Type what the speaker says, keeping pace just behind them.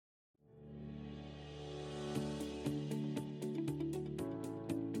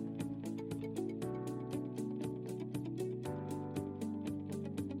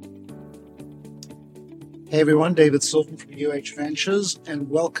Hey everyone, David Silver from Ventures, and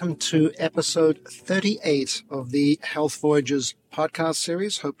welcome to episode 38 of the Health Voyagers podcast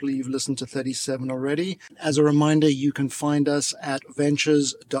series. Hopefully you've listened to 37 already. As a reminder, you can find us at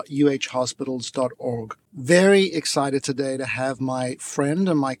ventures.uhhospitals.org. Very excited today to have my friend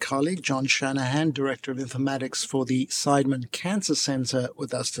and my colleague, John Shanahan, Director of Informatics for the Seidman Cancer Center,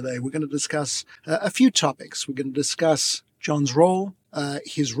 with us today. We're going to discuss a few topics. We're going to discuss John's role,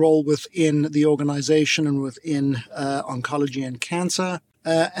 his role within the organization and within oncology and cancer.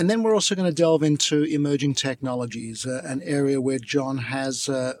 And then we're also going to delve into emerging technologies, an area where John has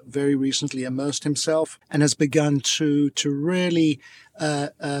very recently immersed himself and has begun to really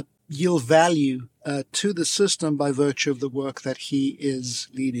yield value to the system by virtue of the work that he is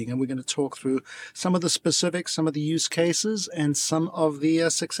leading. And we're going to talk through some of the specifics, some of the use cases, and some of the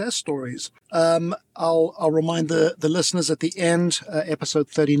success stories. I'll remind the listeners at the end, episode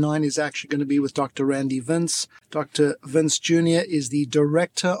 39 is actually going to be with Dr. Randy Vince. Dr. Vince Jr. is the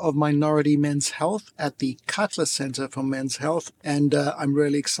Director of Minority Men's Health at the Cutler Center for Men's Health. And I'm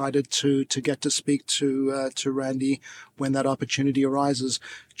really excited to get to speak to Randy when that opportunity arises.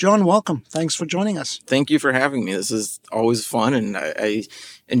 John, welcome. Thanks for joining us. Thank you for having me. This is always fun, and I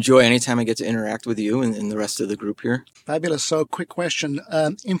enjoy anytime I get to interact with you and the rest of the group here. Fabulous. So, quick question.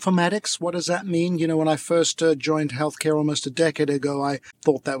 Informatics, what does that mean? You know, when I first joined healthcare almost a decade ago, I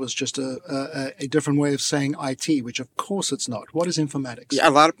thought that was just a different way of saying IT, which of course it's not. What is informatics? Yeah,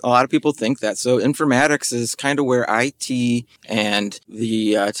 a lot of people think that. So informatics is kind of where IT and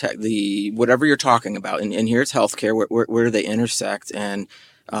the whatever you're talking about, and here it's healthcare, where they intersect, and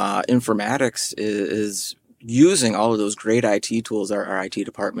informatics is using all of those great IT tools our IT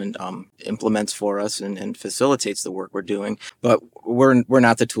department implements for us and facilitates the work we're doing. But we're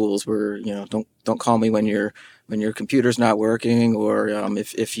not the tools. Don't call me when your computer's not working, or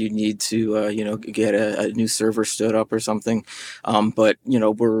if you need to get a new server stood up or something. But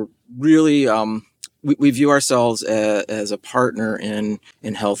we're really we view ourselves as a partner in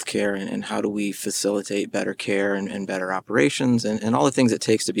healthcare, and how do we facilitate better care and better operations and all the things it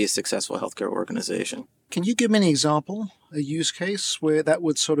takes to be a successful healthcare organization. Can you give me an example, a use case where that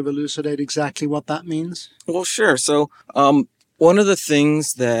would sort of elucidate exactly what that means? Well, sure. So one of the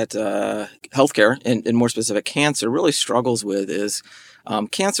things that healthcare, and more specific cancer, really struggles with is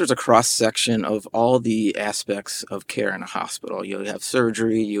cancer is a cross-section of all the aspects of care in a hospital. You have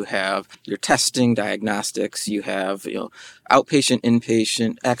surgery, you have your testing, diagnostics, you have outpatient,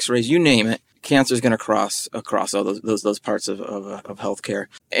 inpatient, x-rays, you name it. Cancer is going to cross across all those parts of healthcare.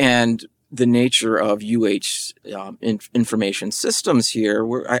 And the nature of information systems here,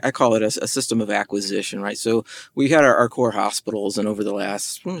 I call it a system of acquisition, right? So we had our core hospitals, and over the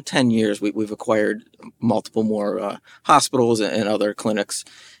last 10 years, we've acquired multiple more hospitals and other clinics.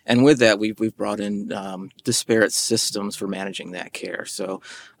 And with that, we've brought in disparate systems for managing that care. So,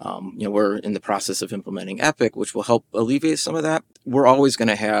 we're in the process of implementing Epic, which will help alleviate some of that. We're always going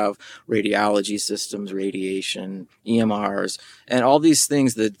to have radiology systems, radiation, EMRs, and all these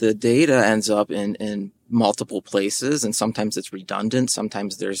things. The data ends up in multiple places, and sometimes it's redundant,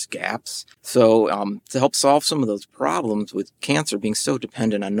 sometimes there's gaps. So to help solve some of those problems with cancer being so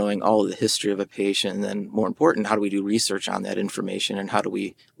dependent on knowing all of the history of a patient, and then more important, how do we do research on that information, and how do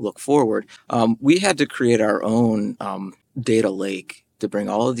we look forward? We had to create our own data lake to bring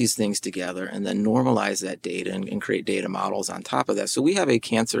all of these things together and then normalize that data and create data models on top of that. So we have a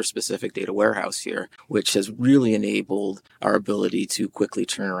cancer-specific data warehouse here, which has really enabled our ability to quickly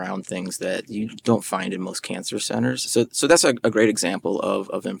turn around things that you don't find in most cancer centers. So that's a great example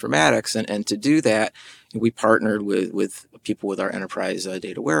of informatics. And to do that, we partnered with people with our enterprise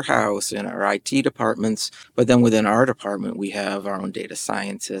data warehouse and our IT departments. But then within our department, we have our own data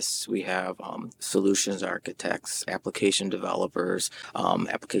scientists. We have solutions architects, application developers,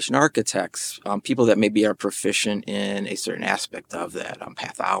 application architects, people that maybe are proficient in a certain aspect of that,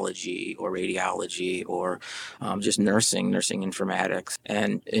 pathology or radiology or just nursing informatics.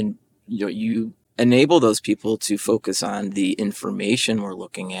 And you enable those people to focus on the information we're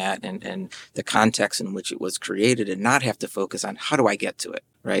looking at and the context in which it was created, and not have to focus on how do I get to it,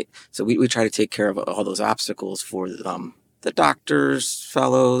 right? So we try to take care of all those obstacles for the doctors,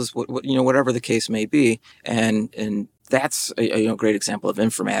 fellows, whatever the case may be, and that's a great example of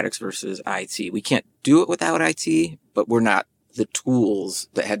informatics versus IT. We can't do it without IT, but we're not the tools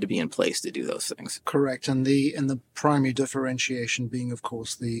that had to be in place to do those things. Correct. And the primary differentiation being, of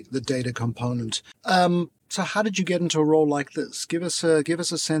course, the data component. So how did you get into a role like this? Give us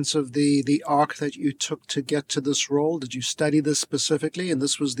a sense of the arc that you took to get to this role. Did you study this specifically, and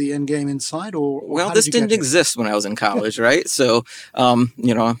this was the end game in sight, or well, this didn't exist when I was in college, right? So, I'm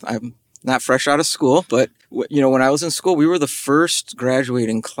not fresh out of school, but when I was in school, we were the first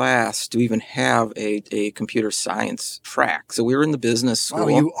graduating class to even have a computer science track. So we were in the business school.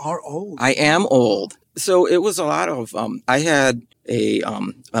 Wow, you are old. I am old. So it was a lot of, I had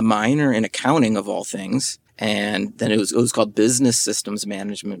a minor in accounting of all things. And then it was called business systems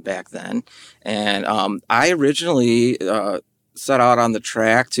management back then. And I originally set out on the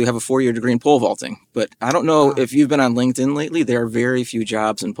track to have a 4-year degree in pole vaulting. But I don't know if you've been on LinkedIn lately, there are very few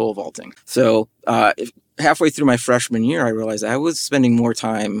jobs in pole vaulting. So halfway through my freshman year, I realized I was spending more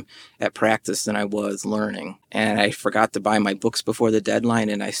time at practice than I was learning. And I forgot to buy my books before the deadline,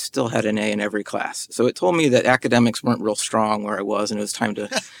 and I still had an A in every class. So it told me that academics weren't real strong where I was, and it was time to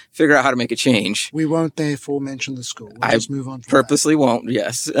figure out how to make a change. We won't therefore mention the school. We'll just move on from purposely won't,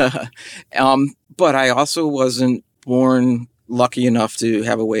 yes. But I also wasn't born lucky enough to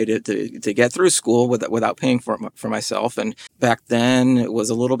have a way to get through school without paying for myself. And back then it was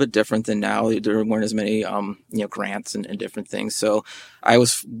a little bit different than now. There weren't as many, grants and different things. So I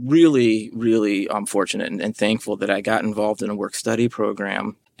was really, really fortunate and thankful that I got involved in a work study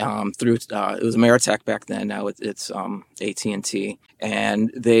program. Through it was Ameritech back then. Now it's AT&T,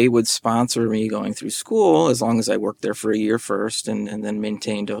 and they would sponsor me going through school as long as I worked there for a year first, and then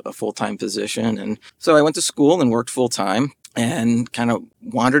maintained a full-time position. And so I went to school and worked full-time and kind of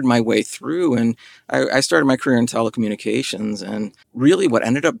wandered my way through. And I started my career in telecommunications, and really what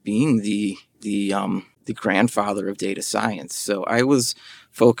ended up being the grandfather of data science. So I was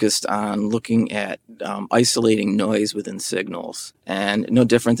focused on looking at isolating noise within signals, and no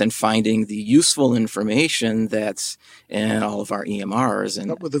different than finding the useful information that's in all of our EMRs. And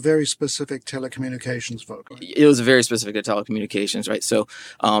but with a very specific telecommunications focus. It was very specific to telecommunications, right? So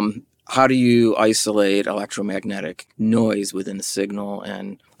how do you isolate electromagnetic noise within the signal?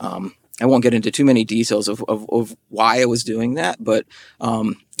 And I won't get into too many details of why I was doing that, but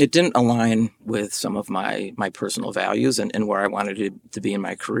it didn't align with some of my personal values and where I wanted to be in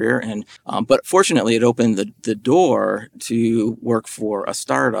my career. And but fortunately, it opened the door to work for a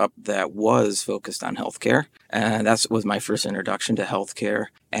startup that was focused on healthcare, and that was my first introduction to healthcare.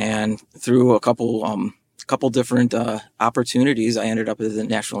 And through a couple different opportunities, I ended up at the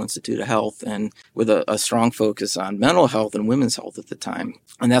National Institute of Health, and with a strong focus on mental health and women's health at the time.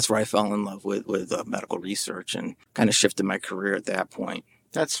 And that's where I fell in love with medical research and kind of shifted my career at that point.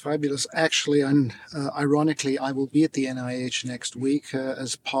 That's fabulous. Actually, ironically, I will be at the NIH next week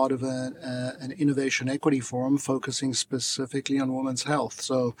as part of an innovation equity forum focusing specifically on women's health.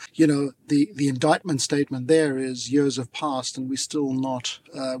 So, the indictment statement there is years have passed, and we're still not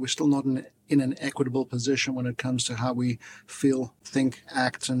in an equitable position when it comes to how we feel, think,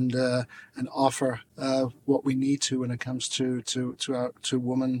 act, and offer what we need to when it comes to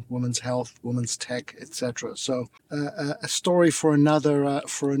women's health, women's tech, etc. So a story for another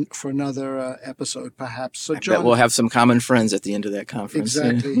for another episode, perhaps. So John, I bet we'll have some common friends at the end of that conference.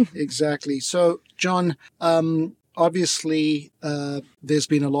 Exactly. So John, obviously, there's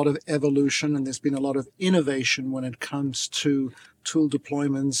been a lot of evolution and there's been a lot of innovation when it comes to tool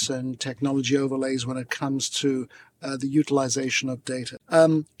deployments and technology overlays when it comes to the utilization of data.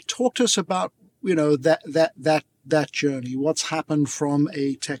 Talk to us about that journey. What's happened from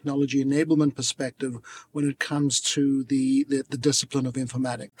a technology enablement perspective when it comes to the discipline of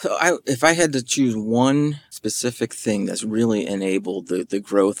informatics? So if I had to choose one specific thing that's really enabled the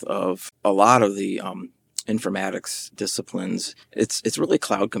growth of a lot of the informatics disciplines, it's really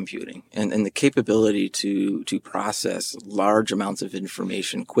cloud computing and the capability to process large amounts of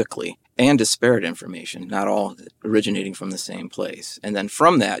information quickly and disparate information, not all originating from the same place. And then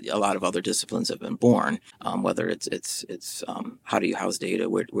from that, a lot of other disciplines have been born, whether it's how do you house data,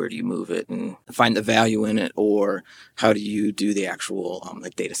 where do you move it and find the value in it, or how do you do the actual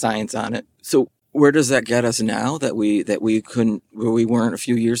data science on it. So where does that get us now that we couldn't, where we weren't a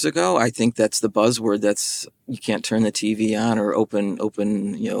few years ago? I think that's the buzzword. That's, you can't turn the TV on or open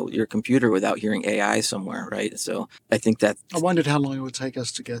your computer without hearing AI somewhere, right? So I think that. I wondered how long it would take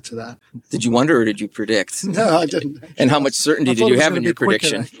us to get to that. Did you wonder, or did you predict? No, I didn't. And how much certainty did you have in your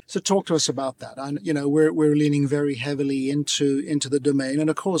prediction? So talk to us about that. We're leaning very heavily into the domain, and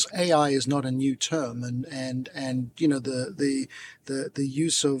of course AI is not a new term, and the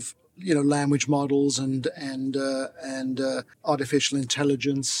use of language models and artificial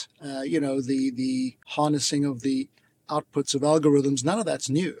intelligence, the harnessing of the outputs of algorithms, none of that's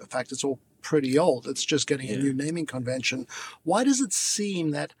new. In fact, it's all pretty old. It's just getting a new naming convention. Why does it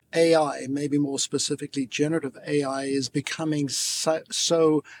seem that AI, maybe more specifically generative AI, is becoming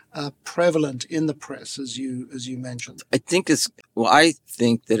so prevalent in the press, as you mentioned? I think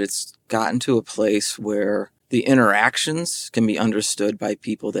that it's gotten to a place where the interactions can be understood by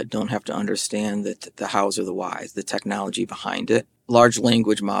people that don't have to understand the hows or the whys, the technology behind it. Large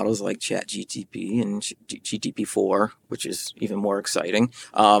language models like ChatGPT and GTP4, which is even more exciting,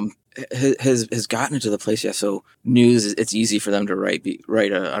 has gotten to the place. Yeah, so news, it's easy for them to write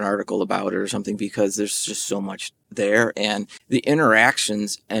an article about it or something because there's just so much there, and the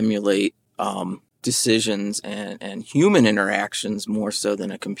interactions emulate decisions and human interactions more so than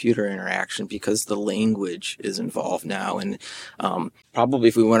a computer interaction because the language is involved now. And probably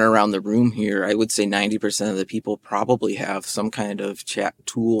if we went around the room here, I would say 90% of the people probably have some kind of chat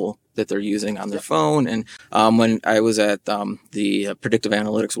tool that they're using on their phone. And when I was at the Predictive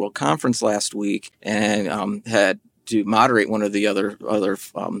Analytics World Conference last week and had to moderate one of the other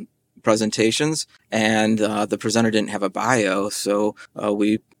presentations, and the presenter didn't have a bio, so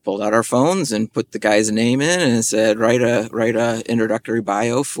we pulled out our phones and put the guy's name in and said, write a introductory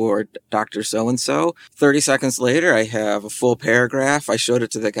bio for Dr. So-and-so. 30 seconds later, I have a full paragraph. I showed it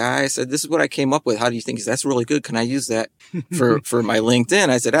to the guy. I said, this is what I came up with. How do you think? He said, that's really good. Can I use that for my LinkedIn?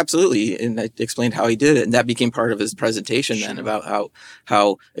 I said, absolutely. And I explained how he did it. And that became part of his presentation then about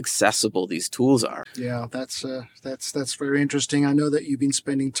how accessible these tools are. Yeah, that's very interesting. I know that you've been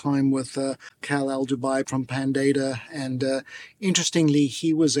spending time with Cal Al-Dubai from Pandata, and interestingly,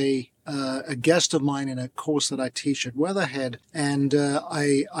 he was a guest of mine in a course that I teach at Weatherhead, and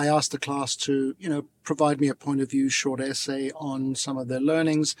I asked the class to provide me a point of view short essay on some of their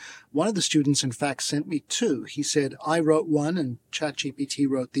learnings. One of the students, in fact, sent me two. He said, I wrote one and ChatGPT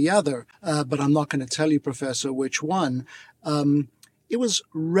wrote the other, but I'm not going to tell you, Professor, which one. It was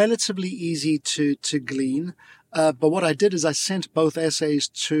relatively easy to glean. But what I did is I sent both essays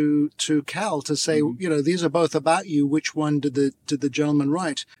to Cal to say, these are both about you. Which one did the gentleman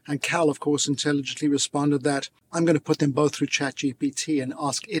write? And Cal, of course, intelligently responded that I'm going to put them both through ChatGPT and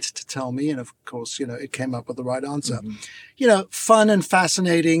ask it to tell me. And of course, it came up with the right answer. Mm-hmm. Fun and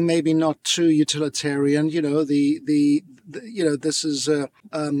fascinating, maybe not too utilitarian. This is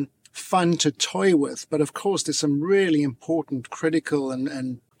fun to toy with, but of course, there's some really important, critical,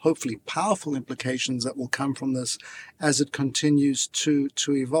 and hopefully powerful implications that will come from this as it continues to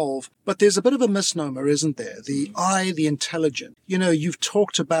evolve. But there's a bit of a misnomer, isn't there? The the intelligent. You've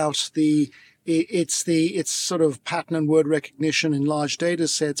talked about it's sort of pattern and word recognition in large data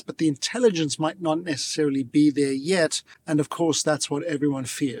sets, but the intelligence might not necessarily be there yet. And of course, that's what everyone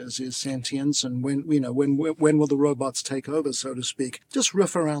fears is sentience. And when will the robots take over, so to speak? Just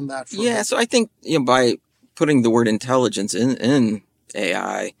riff around that for a bit. So I think by putting the word intelligence in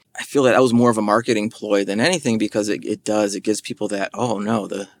AI, I feel that was more of a marketing ploy than anything, because it gives people that, oh no,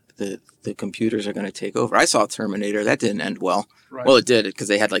 the computers are going to take over. I saw Terminator. That didn't end well. Right. Well, it did, because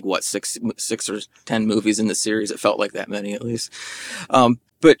they had six or 10 movies in the series. It felt like that many at least.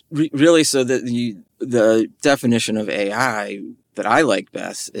 But really, so that the definition of AI that I like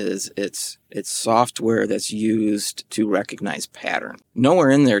best is it's software that's used to recognize pattern. Nowhere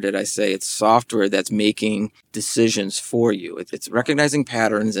in there did I say it's software that's making decisions for you. It's recognizing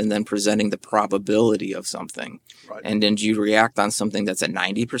patterns and then presenting the probability of something. Right. And then do you react on something that's a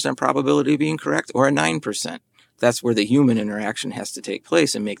 90% probability of being correct or a 9%? That's where the human interaction has to take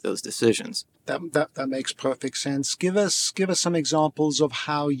place and make those decisions. That makes perfect sense. Give us some examples of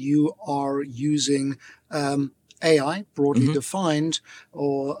how you are using AI, broadly defined,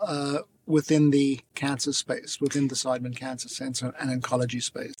 or within the cancer space, within the Seidman Cancer Center and oncology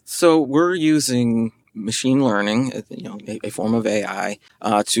space. So we're using machine learning, a form of AI,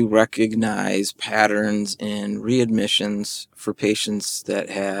 to recognize patterns in readmissions for patients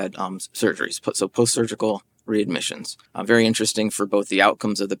that had surgeries, so post-surgical readmissions. Very interesting for both the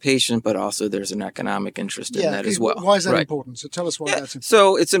outcomes of the patient, but also there's an economic interest in that as well. Why is that important? So tell us why that's important.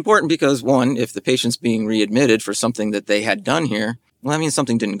 So it's important because, one, if the patient's being readmitted for something that they had done here, well, that means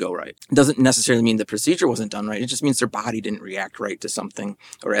something didn't go right. It doesn't necessarily mean the procedure wasn't done right. It just means their body didn't react right to something,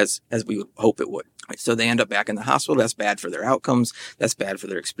 or as we would hope it would. Right? So they end up back in the hospital. That's bad for their outcomes. That's bad for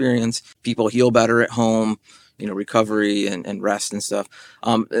their experience. People heal better at home. Recovery and rest and stuff.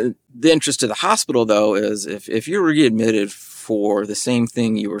 The interest to the hospital, though, is if you're readmitted for the same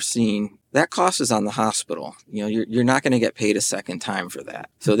thing you were seeing, that cost is on the hospital. You're not going to get paid a second time for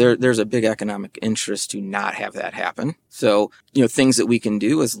that. So there's a big economic interest to not have that happen. So, things that we can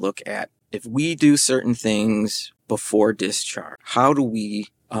do is look at, if we do certain things before discharge, how do we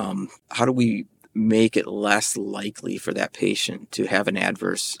make it less likely for that patient to have an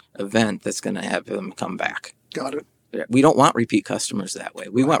adverse event that's going to have them come back? Got it. We don't want repeat customers that way.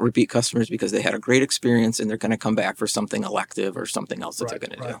 We want repeat customers because they had a great experience and they're going to come back for something elective or something else that they're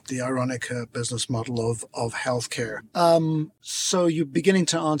going to do. The ironic business model of healthcare. So you're beginning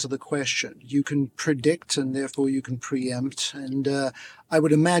to answer the question. You can predict and therefore you can preempt. And I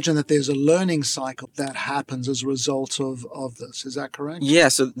would imagine that there's a learning cycle that happens as a result of this. Is that correct? Yeah.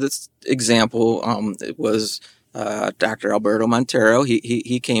 So this example, it was Dr. Alberto Montero.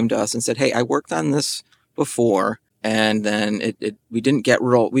 He came to us and said, "Hey, I worked on this before, and then we didn't get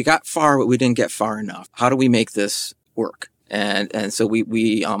we got far, but we didn't get far enough. How do we make this work?" And so we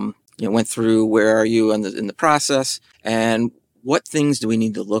went through where are you in the process, and what things do we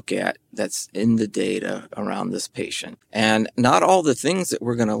need to look at that's in the data around this patient? And not all the things that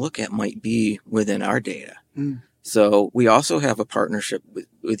we're going to look at might be within our data. So we also have a partnership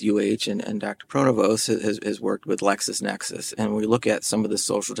with UH, and Dr. Pronovost has worked with LexisNexis, and we look at some of the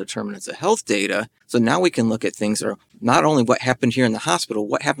social determinants of health data. So now we can look at things that are not only what happened here in the hospital,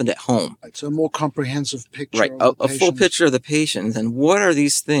 what happened at home. Right, so a more comprehensive picture. Right, a full picture of the patient. And then what are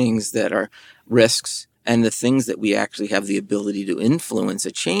these things that are risks and the things that we actually have the ability to influence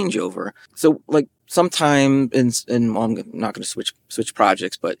a change over? So like sometime I'm not going to switch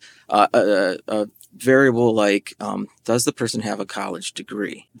projects, but a variable like does the person have a college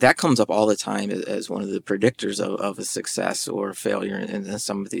degree? That comes up all the time as one of the predictors of a success or failure in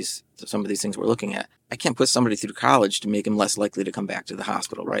some of these things we're looking at. I can't put somebody through college to make them less likely to come back to the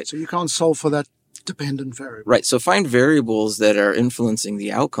hospital, right? So you can't solve for that dependent variable. Right. So find variables that are influencing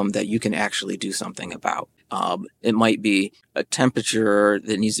the outcome that you can actually do something about. It might be a temperature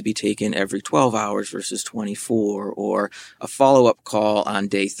that needs to be taken every 12 hours versus 24, or a follow-up call on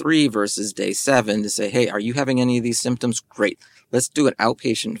day 3 versus day 7 to say, hey, are you having any of these symptoms? Great. Let's do an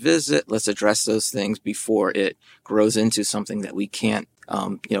outpatient visit. Let's address those things before it grows into something that we can't,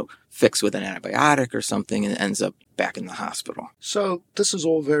 fix with an antibiotic or something and ends up back in the hospital. So this is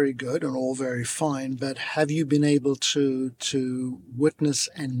all very good and all very fine, but have you been able to witness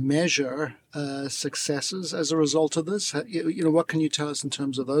and measure successes as a result of this? What can you tell us in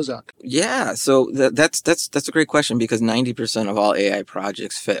terms of those outcomes? Yeah, so that's a great question because 90% of all AI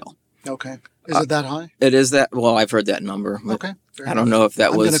projects fail. Okay. Is it that high? It is that. Well, I've heard that number. Okay. I don't know if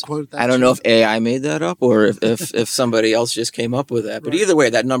that was. I don't know if AI made that up or if somebody else just came up with that. But either way,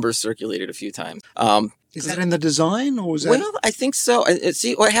 that number circulated a few times. Is that in the design or is that? Well, I think so.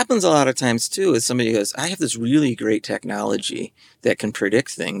 See, what happens a lot of times too is somebody goes, "I have this really great technology that can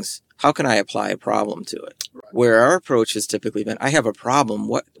predict things. How can I apply a problem to it?" Right. Where our approach has typically been, I have a problem.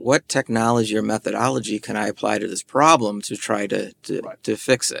 What technology or methodology can I apply to this problem to try to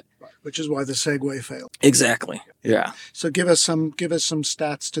fix it? Right. Which is why the segue failed. Exactly. Yeah. So give us some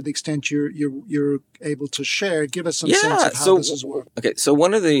stats to the extent you're able to share. Give us some sense of how this is working. Okay. So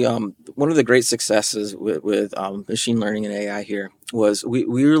one of the great successes with machine learning and AI here was we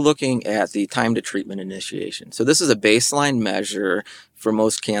were looking at the time to treatment initiation. So this is a baseline measure for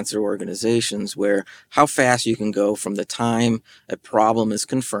most cancer organizations where how fast you can go from the time a problem is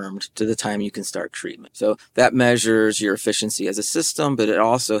confirmed to the time you can start treatment. So that measures your efficiency as a system, but it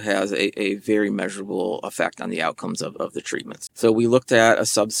also has a very measurable effect on the outcomes of the treatments. So we looked at a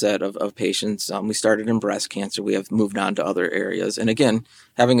subset of patients. We started in breast cancer. We have moved on to other areas. And again,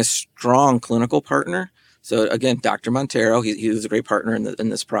 having a strong clinical partner. So again, Dr. Montero, he was a great partner in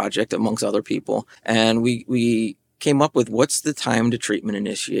this project amongst other people. And we came up with what's the time to treatment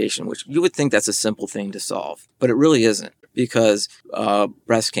initiation, which you would think that's a simple thing to solve, but it really isn't because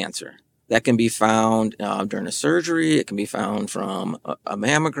breast cancer, that can be found during a surgery. It can be found from a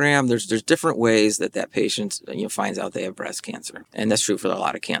mammogram. There's different ways that patient finds out they have breast cancer, and that's true for a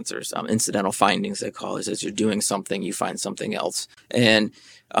lot of cancers. Incidental findings, they call it, as you're doing something, you find something else, and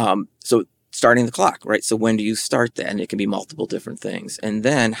so starting the clock, right? So when do you start that? And it can be multiple different things, and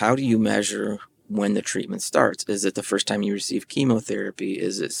then how do you measure when the treatment starts? Is it the first time you receive chemotherapy?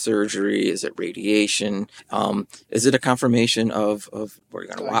 Is it surgery? Is it radiation? Is it a confirmation of we're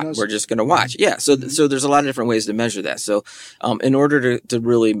going to watch? We're just going to watch. Yeah. So there's a lot of different ways to measure that. So in order to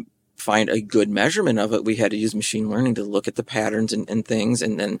really find a good measurement of it, we had to use machine learning to look at the patterns and things,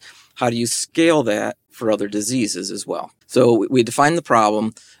 and then how do you scale that for other diseases as well? So we defined the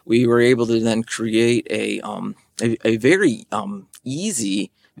problem. We were able to then create a very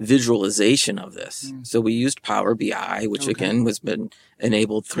easy visualization of this. So we used Power BI, which again was been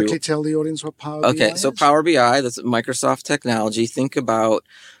enabled through. Quickly tell the audience what Power BI is. Okay, so Power BI, that's Microsoft technology. Think about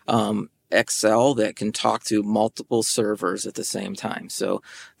Excel that can talk to multiple servers at the same time. So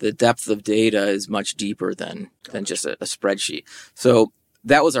the depth of data is much deeper than just a spreadsheet. So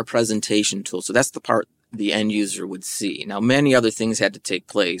that was our presentation tool. So that's the part the end user would see. Now, many other things had to take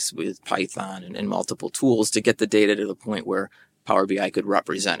place with Python and multiple tools to get the data to the point where Power BI could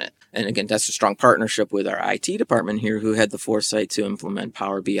represent it. And again, that's a strong partnership with our IT department here, who had the foresight to implement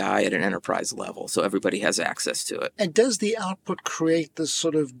Power BI at an enterprise level, so everybody has access to it. And does the output create this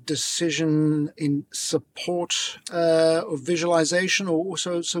sort of decision in support or visualization, or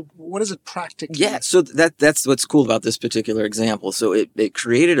so what is it practically? Yeah, so that's what's cool about this particular example. So it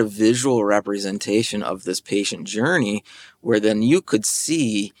created a visual representation of this patient journey, where then you could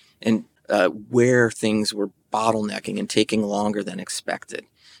see and where things were bottlenecking and taking longer than expected.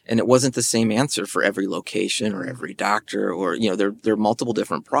 And it wasn't the same answer for every location or every doctor, or, there are multiple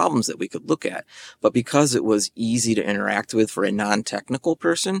different problems that we could look at. But because it was easy to interact with for a non-technical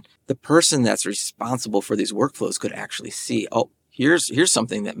person, the person that's responsible for these workflows could actually see, oh, here's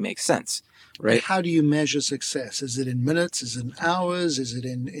something that makes sense. Right. How do you measure success? Is it in minutes? Is it in hours? Is it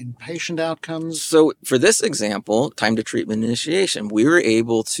in patient outcomes? So for this example, time to treatment initiation, we were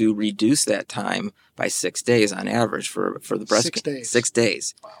able to reduce that time by 6 days on average for the breast. 6 days. 6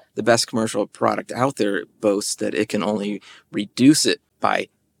 days. Wow. The best commercial product out there boasts that it can only reduce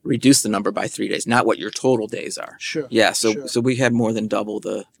the number by 3 days, not what your total days are. Sure. Yeah. So we had more than double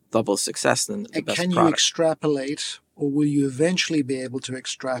success than the and best can product. You extrapolate, or will you eventually be able to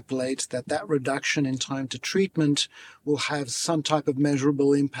extrapolate that reduction in time to treatment will have some type of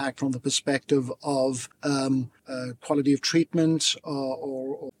measurable impact from the perspective of quality of treatment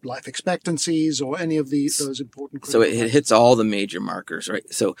or life expectancies or any of those important So it factors? hits all the major markers, right?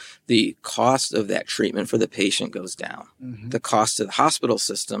 So the cost of that treatment for the patient goes down. Mm-hmm. The cost to the hospital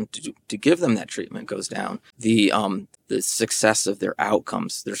system to give them that treatment goes down. The success of their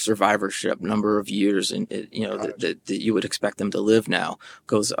outcomes, their survivorship, number of years, and that you would expect them to live now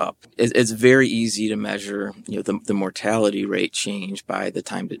goes up. It's very easy to measure, the mortality rate change by the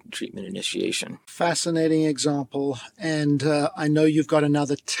time to treatment initiation. Fascinating example, and I know you've got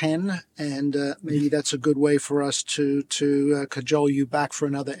another 10, and maybe that's a good way for us to cajole you back for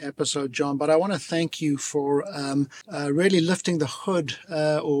another episode, John. But I want to thank you for really lifting the hood,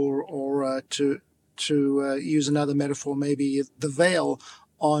 or to use another metaphor, maybe the veil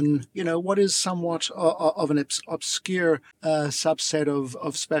on, what is somewhat of an obscure subset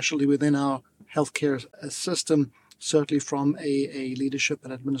of specialty within our healthcare system, certainly from a leadership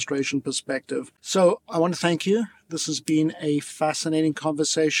and administration perspective. So I want to thank you. This has been a fascinating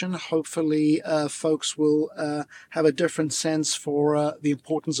conversation. Hopefully, folks will have a different sense for the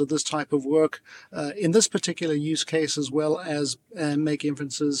importance of this type of work in this particular use case, as well as make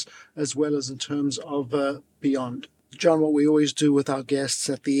inferences, as well as in terms of beyond. John, what we always do with our guests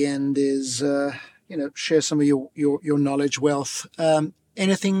at the end is, share some of your knowledge wealth.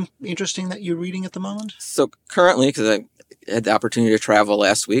 Anything interesting that you're reading at the moment? So currently, because I had the opportunity to travel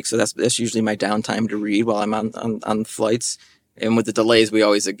last week, so that's usually my downtime to read while I'm on flights. And with the delays, we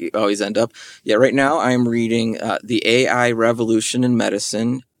always end up. Yeah, right now I'm reading The AI Revolution in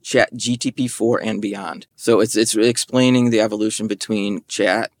Medicine, Chat GTP4 and Beyond. So it's explaining the evolution between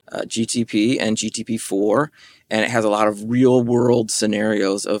Chat GTP and GTP4, and it has a lot of real world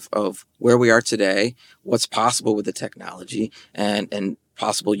scenarios of where we are today, what's possible with the technology, and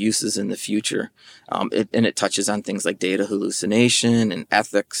possible uses in the future. It touches on things like data hallucination and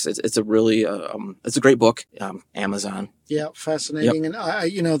ethics. It's a really it's a great book. Amazon. Yeah, fascinating. Yep.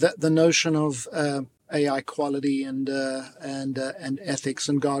 And the notion of AI quality and ethics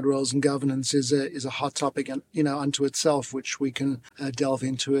and guardrails and governance is a hot topic, and unto itself, which we can delve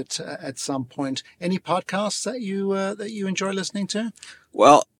into it at some point. Any podcasts that you enjoy listening to?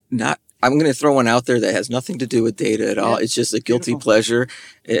 Well, I'm going to throw one out there that has nothing to do with data at all. It's just a guilty pleasure.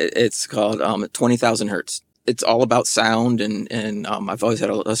 It's called 20,000 Hertz. It's all about sound, and I've always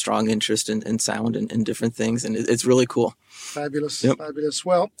had a strong interest in sound and different things, and it's really cool. Fabulous. Yep. Fabulous.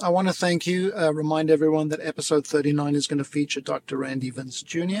 Well, I want to thank you. Remind everyone that episode 39 is going to feature Dr. Randy Vince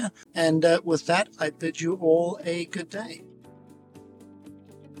Jr. And with that, I bid you all a good day.